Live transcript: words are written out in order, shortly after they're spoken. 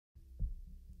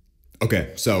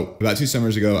Okay, so about 2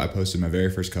 summers ago, I posted my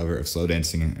very first cover of Slow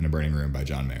Dancing in a Burning Room by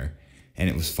John Mayer, and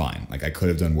it was fine. Like, I could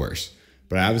have done worse,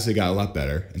 but I obviously got a lot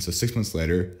better. And so 6 months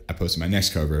later, I posted my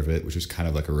next cover of it, which was kind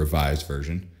of like a revised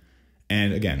version.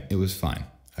 And again, it was fine.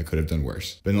 I could have done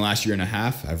worse. But in the last year and a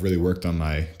half, I've really worked on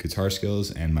my guitar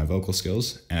skills and my vocal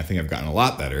skills, and I think I've gotten a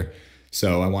lot better.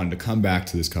 So I wanted to come back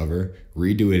to this cover,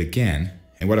 redo it again.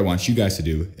 And what I want you guys to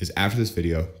do is after this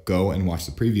video, go and watch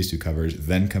the previous 2 covers,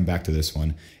 then come back to this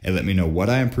one and let me know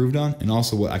what I improved on and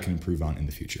also what I can improve on in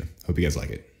the future. Hope you guys like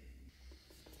it.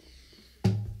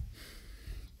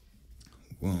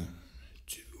 1,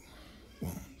 2,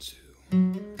 1,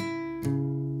 2.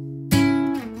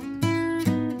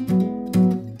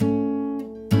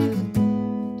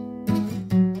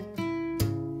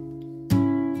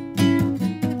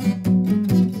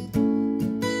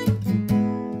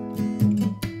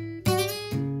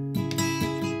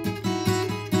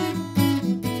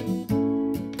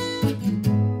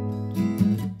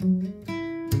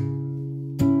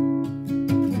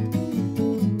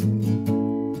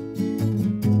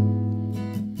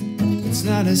 It's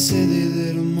not a silly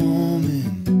little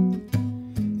moment.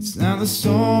 It's not the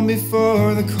storm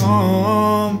before the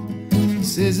calm.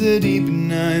 This is the deep and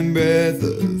dying breath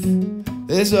of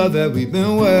this love that we've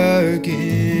been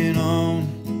working on.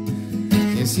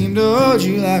 Can't seem to hold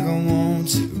you like I want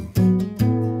to,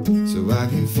 so I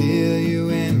can feel you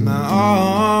in my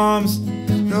arms.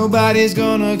 Nobody's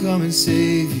gonna come and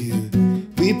save you.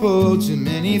 We pulled too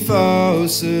many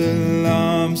false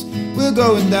alarms. We're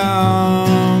going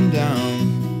down, down.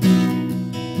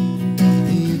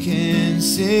 And you can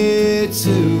see it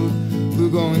too. We're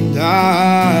going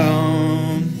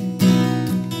down.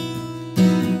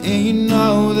 And you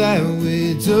know that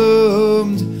we're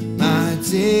doomed, my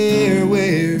dear.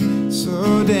 We're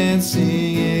so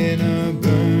dancing in a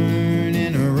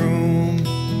burning room.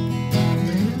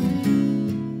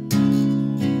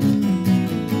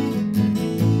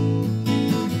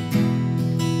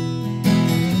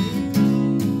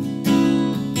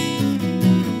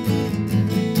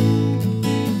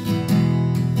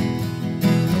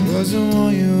 Wasn't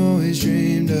one you always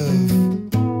dreamed of.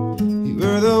 You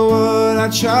were the one I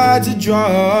tried to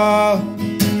draw.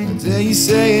 Until you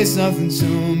say it's nothing to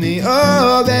me.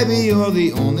 Oh baby, you're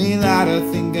the only light I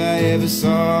think I ever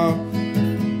saw.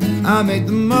 I make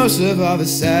the most of all the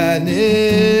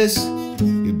sadness.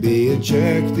 You be a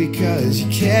jerk because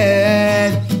you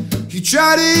can. You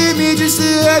try to hit me just to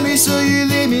hurt me, so you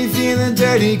leave me feeling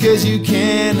dirty cause you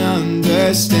can't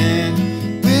understand.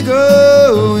 We're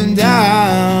going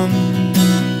down,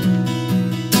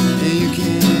 and you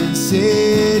can see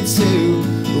it too.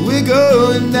 We're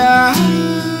going down,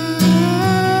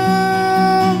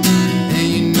 and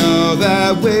you know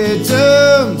that we're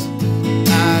doomed,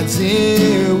 my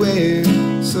dear. We're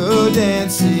so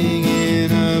dancing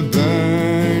in a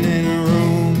burning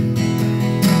room.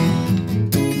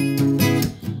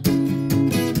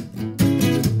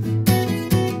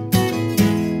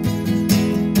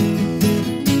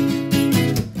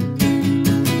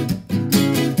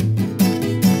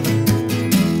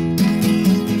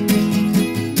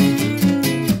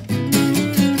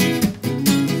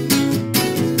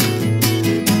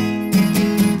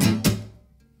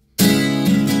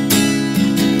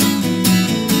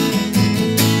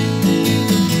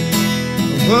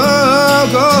 Oh,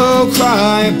 go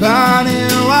cry about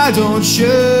it, why don't you?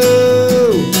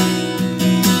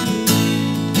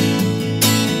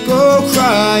 Go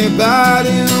cry about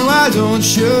it, why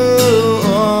don't you?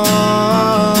 Oh,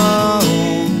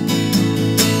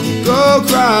 go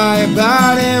cry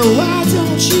about it, why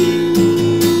don't you?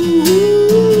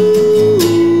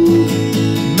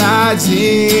 My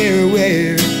dear,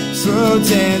 we're so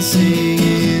dancing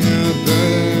in a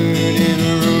burning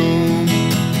room.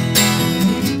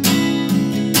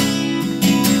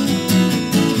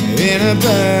 In a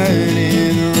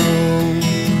burning room.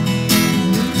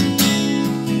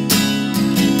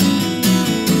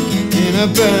 In a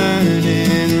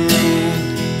burning room.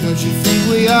 Don't you think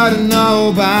we ought to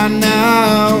know by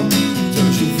now?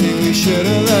 Don't you think we should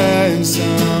have learned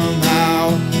somehow?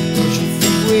 Don't you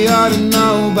think we ought to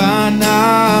know by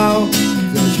now?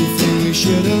 Don't you think we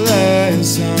should have learned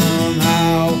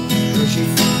somehow? Don't you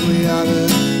think we ought to?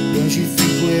 Don't you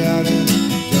think we ought to?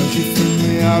 Don't you think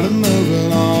we ought to move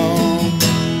along?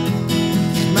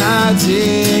 My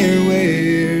dear,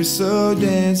 we're so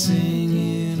dancing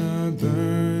in our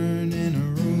burn.